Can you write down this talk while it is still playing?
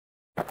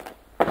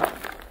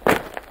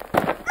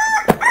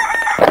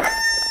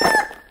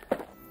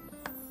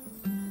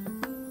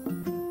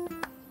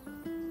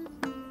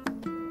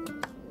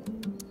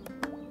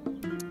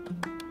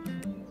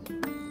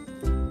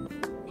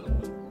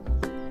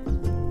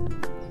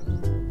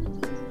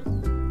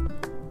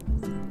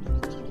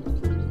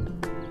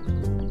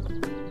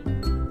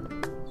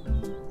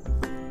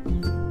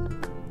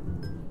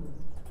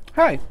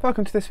Hi,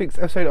 welcome to this week's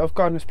episode of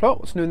Gardener's Plot,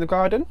 what's new in the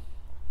garden.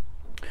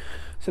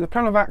 So the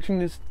plan of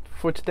action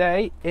for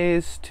today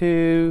is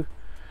to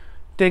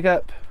dig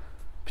up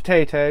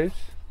potatoes,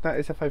 that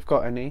is if I've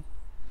got any.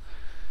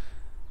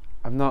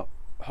 I'm not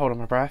holding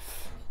my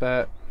breath,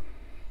 but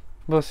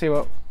we'll see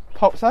what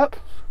pops up.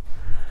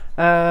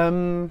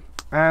 And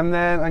then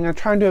I'm going to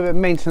try and do a bit of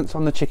maintenance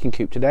on the chicken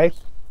coop today.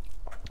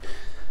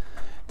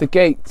 The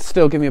gate's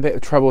still giving me a bit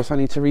of trouble, so I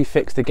need to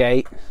refix the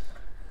gate.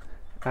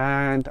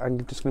 And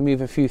I'm just going to move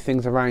a few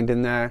things around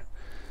in there,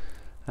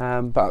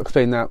 but I'll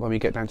explain that when we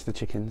get down to the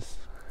chickens.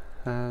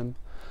 So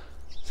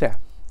yeah,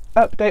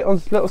 update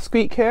on little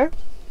Squeak here.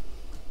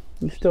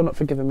 You're still not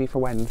forgiving me for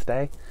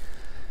Wednesday,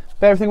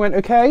 but everything went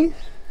okay.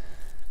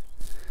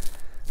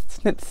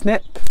 Snip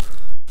snip,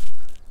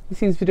 he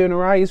seems to be doing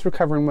alright, he's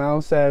recovering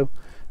well, so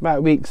about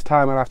a week's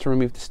time I'll have to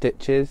remove the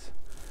stitches,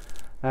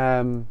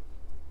 and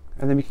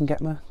then we can get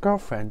my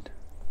girlfriend.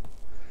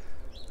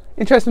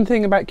 Interesting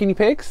thing about guinea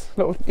pigs,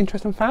 little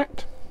interesting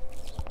fact,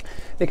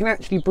 they can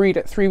actually breed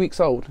at 3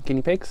 weeks old,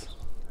 guinea pigs,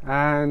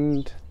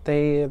 and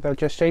their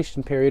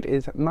gestation period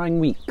is 9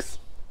 weeks.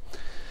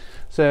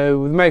 So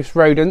with most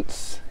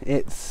rodents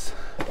it's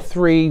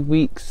 3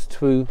 weeks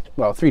to,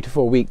 well, 3 to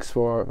 4 weeks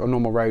for a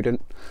normal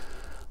rodent,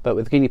 but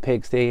with guinea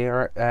pigs they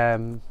are,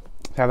 have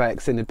that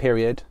extended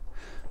period.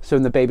 So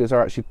when the babies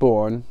are actually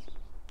born,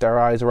 their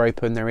eyes are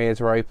open, their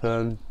ears are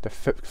open,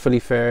 they're fully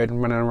furred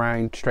and running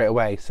around straight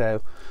away.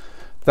 So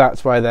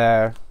that's why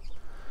their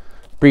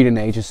breeding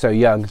age is so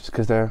young,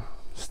 because they're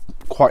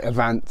quite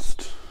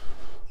advanced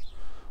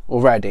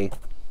already.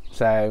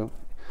 So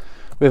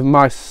with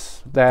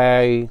mice,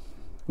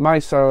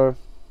 mice are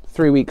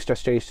 3 weeks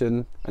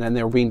gestation, and then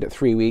they're weaned at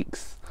 3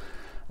 weeks,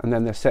 and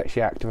then they're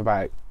sexually active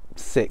about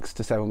 6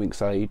 to 7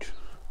 weeks age.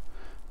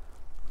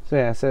 So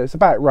yeah, so it's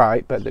about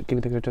right, but the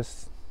guinea pigs are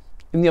just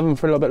in the oven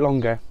for a little bit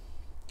longer.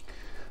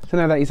 So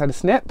now that he's had a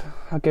snip,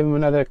 I'll give him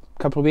another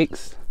couple of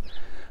weeks,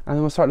 and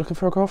then we'll start looking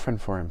for a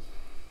girlfriend for him.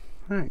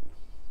 Right.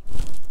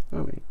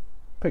 Oh, wait.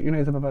 Put your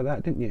nose up about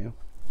that, didn't you?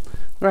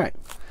 Right.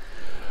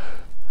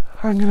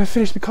 I'm going to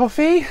finish the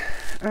coffee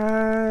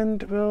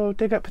and we'll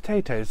dig up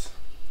potatoes.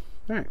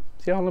 Right.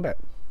 See you all in a bit.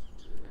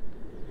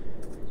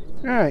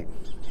 Right.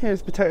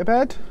 Here's the potato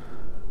bed.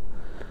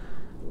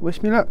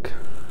 Wish me luck.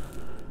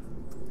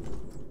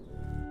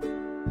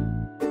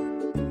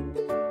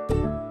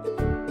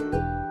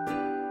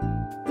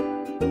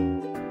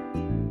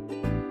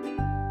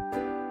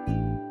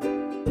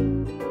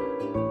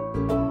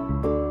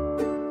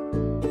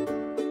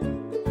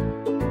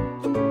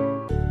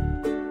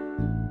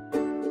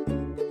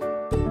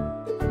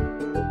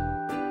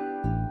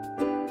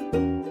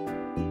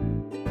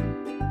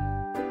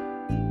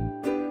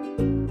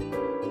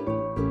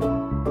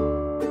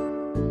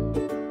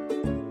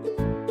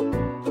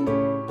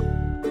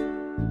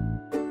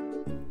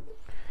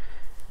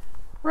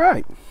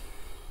 Right,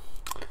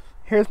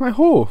 here's my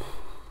haul.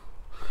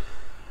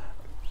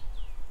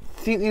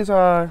 I think these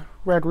are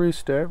red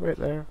rooster. Right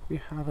there we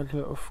have a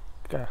little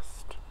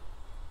guest.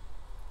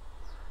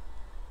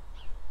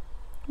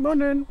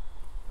 Morning.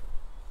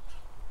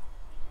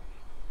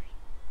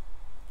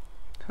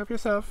 Help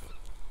yourself.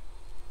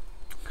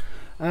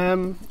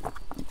 So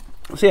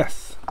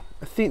yes,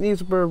 I think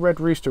these were red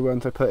rooster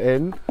ones I put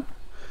in,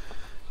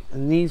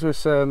 and these were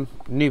some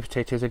new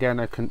potatoes. Again,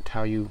 I couldn't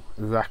tell you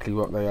exactly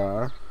what they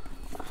are.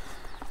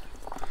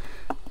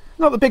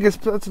 Not the biggest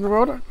plants in the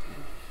world.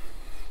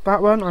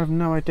 That one, I have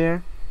no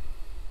idea.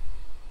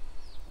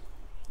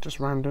 Just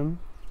random.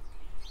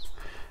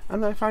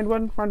 And then I find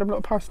one random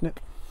little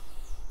parsnip.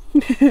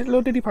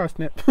 Little diddy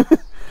parsnip.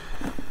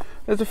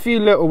 There's a few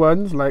little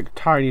ones, like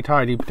tiny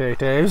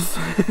potatoes.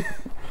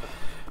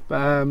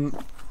 But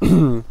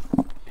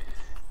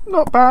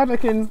not bad, I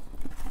can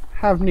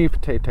have new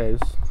potatoes.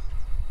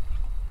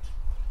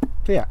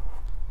 So yeah.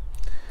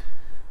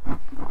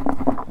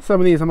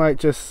 Some of these I might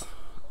just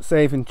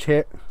save and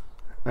chip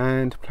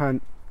and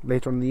plant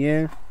later on in the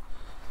year,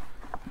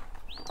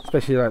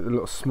 especially like the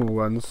little small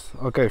ones.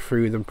 I'll go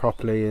through them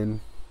properly and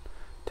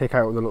take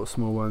out all the little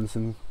small ones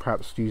and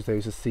perhaps use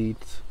those as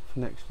seeds for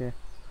next year.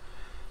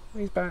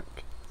 He's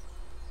back.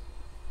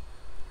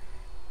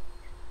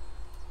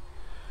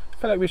 I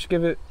feel like we should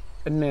give it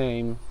a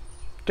name,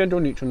 gender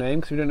neutral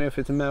name, because we don't know if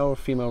it's a male or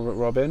female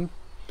robin.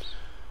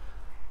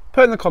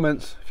 Put in the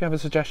comments if you have a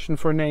suggestion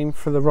for a name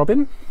for the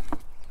robin.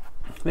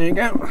 There you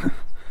go.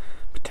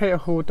 Potato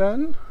haul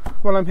done.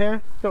 While I'm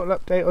here, little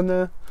update on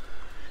the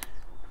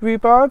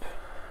rhubarb,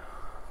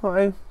 what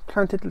I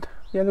planted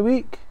the other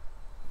week.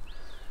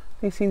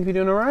 They seem to be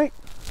doing alright.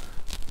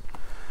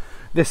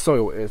 This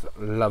soil is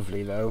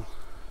lovely though,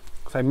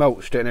 because I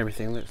mulched it and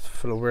everything. It's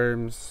full of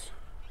worms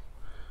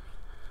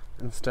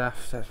and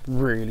stuff. That's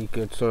really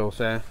good soil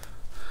there.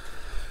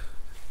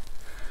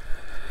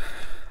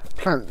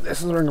 This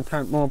is where I'm going to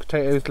plant more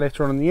potatoes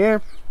later on in the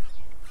year.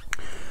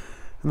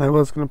 And I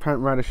was going to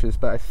plant radishes,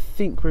 but I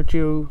think we're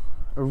due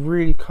a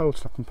really cold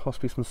snap and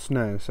possibly some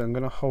snow, so I'm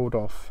going to hold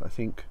off, I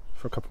think,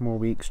 for a couple more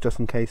weeks, just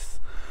in case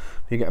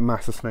we get a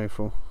massive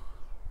snowfall.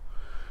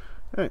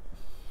 Right,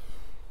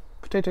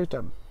 potatoes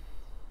done.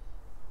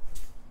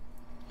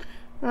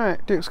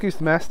 Alright, do excuse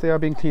the mess, they are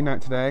being cleaned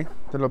out today.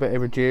 They're a little bit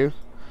overdue.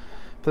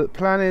 But the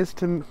plan is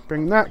to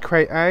bring that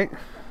crate out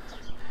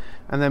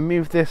and then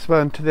move this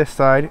one to this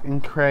side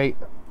and create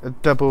a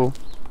double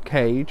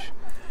cage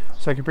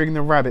so I can bring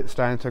the rabbits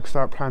down so I can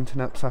start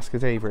planting up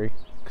Saska's aviary,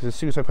 because as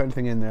soon as I put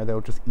anything in there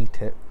they'll just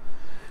eat it.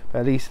 But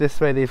at least this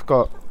way they've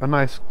got a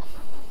nice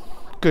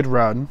good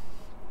run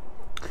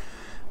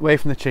away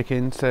from the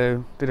chickens,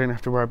 so they don't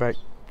have to worry about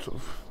sort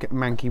of getting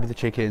manky with the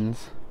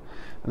chickens.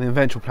 And the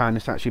eventual plan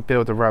is to actually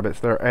build the rabbits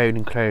their own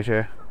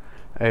enclosure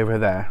over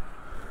there,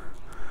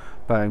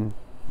 but I'm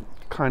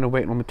kind of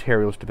waiting on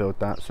materials to build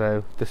that,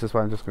 so this is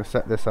why I'm just going to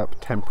set this up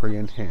temporary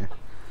in here.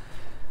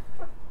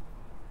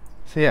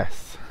 So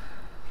yes,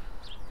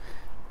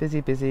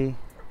 busy.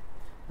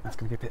 That's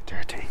going to be a bit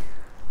dirty.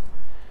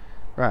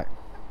 Right,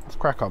 let's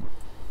crack on.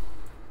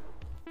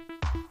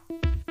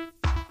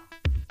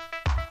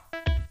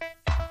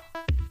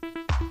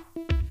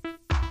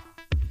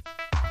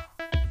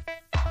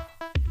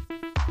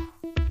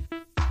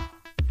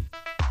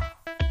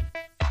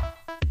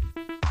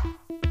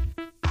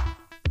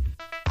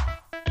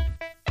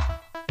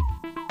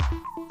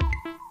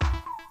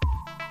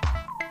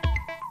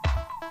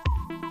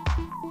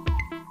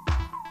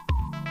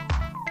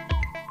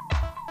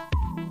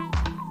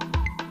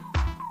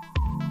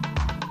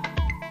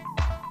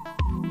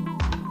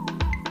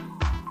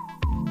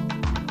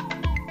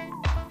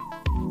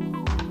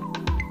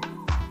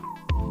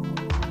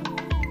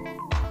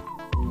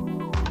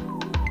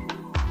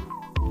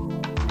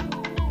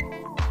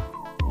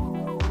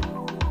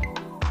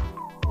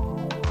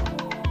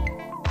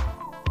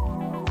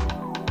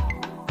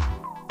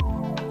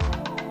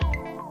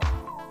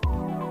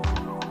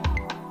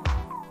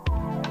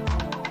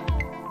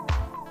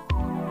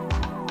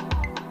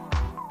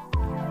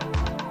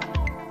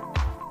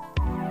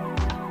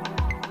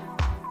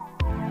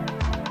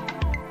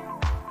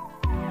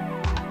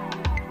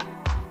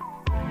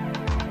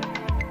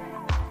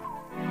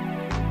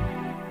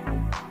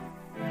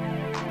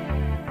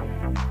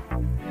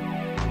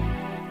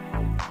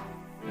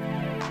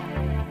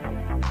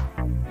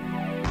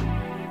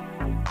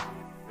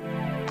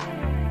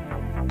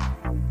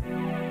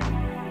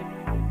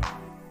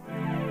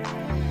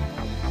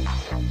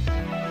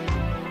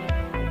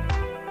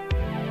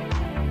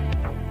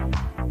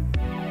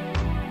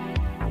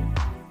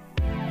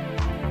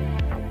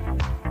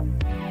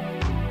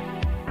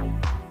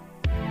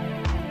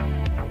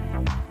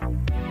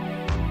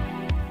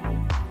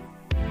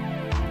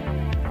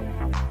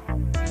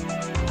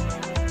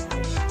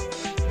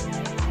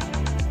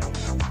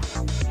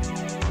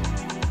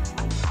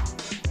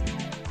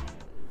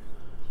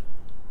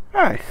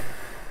 Right,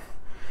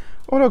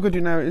 all I've got to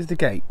do now is the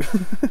gate.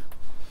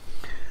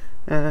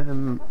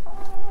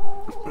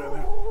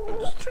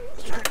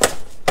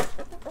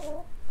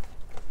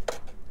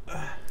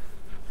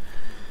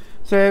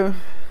 So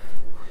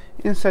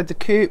inside the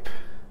coop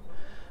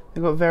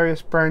they've got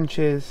various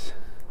branches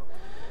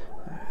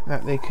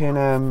that they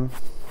can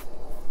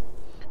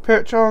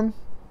perch on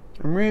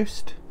and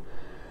roost.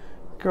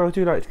 Girls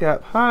do like to get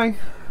up high.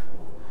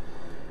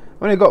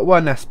 I've only got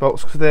one nest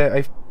box because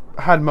I've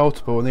had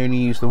multiple and they only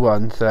use the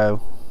one,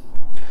 so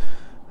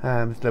it's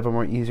a little bit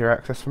more easier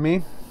access for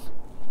me.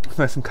 It's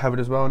nice and covered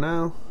as well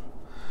now.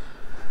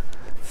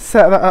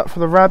 Set that up for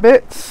the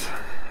rabbits.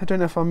 I don't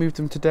know if I'll move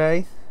them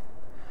today.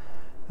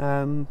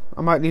 I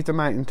might leave them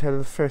out until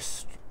the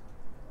first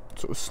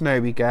sort of snow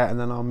we get, and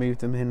then I'll move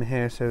them in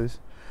here so it's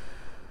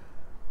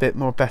a bit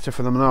more better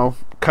for them, and I'll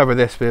cover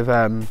this with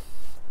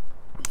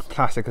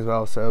plastic as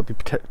well so it'll be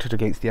protected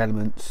against the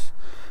elements.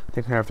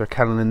 They can have their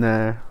kennel in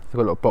there. They've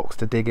got a little box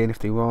to dig in if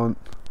they want,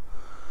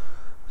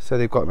 so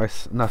they've got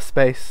enough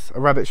space. A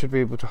rabbit should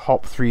be able to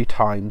hop 3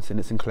 times in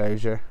its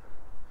enclosure,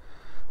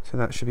 so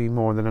that should be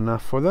more than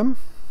enough for them.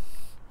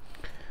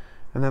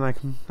 And then I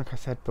can, like I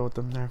said, build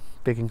them their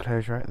big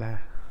enclosure right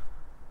there.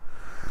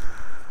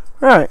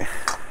 Right,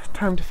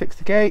 time to fix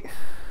the gate,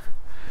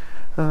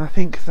 and I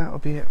think that'll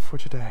be it for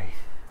today.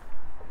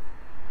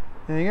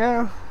 There you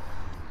go,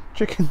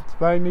 chicken's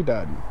finally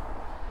done.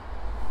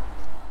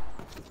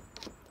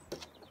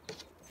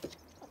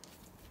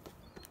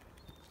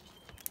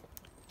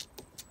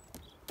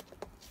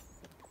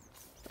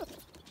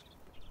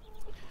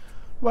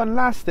 One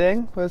last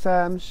thing was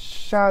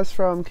Shaz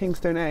from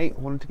Kingstone 8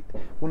 wanted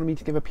me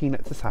to give a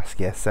peanut to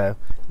Saskia, so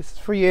this is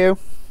for you.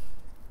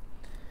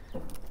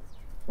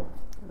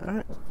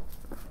 Alright,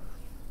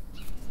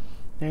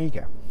 there you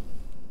go.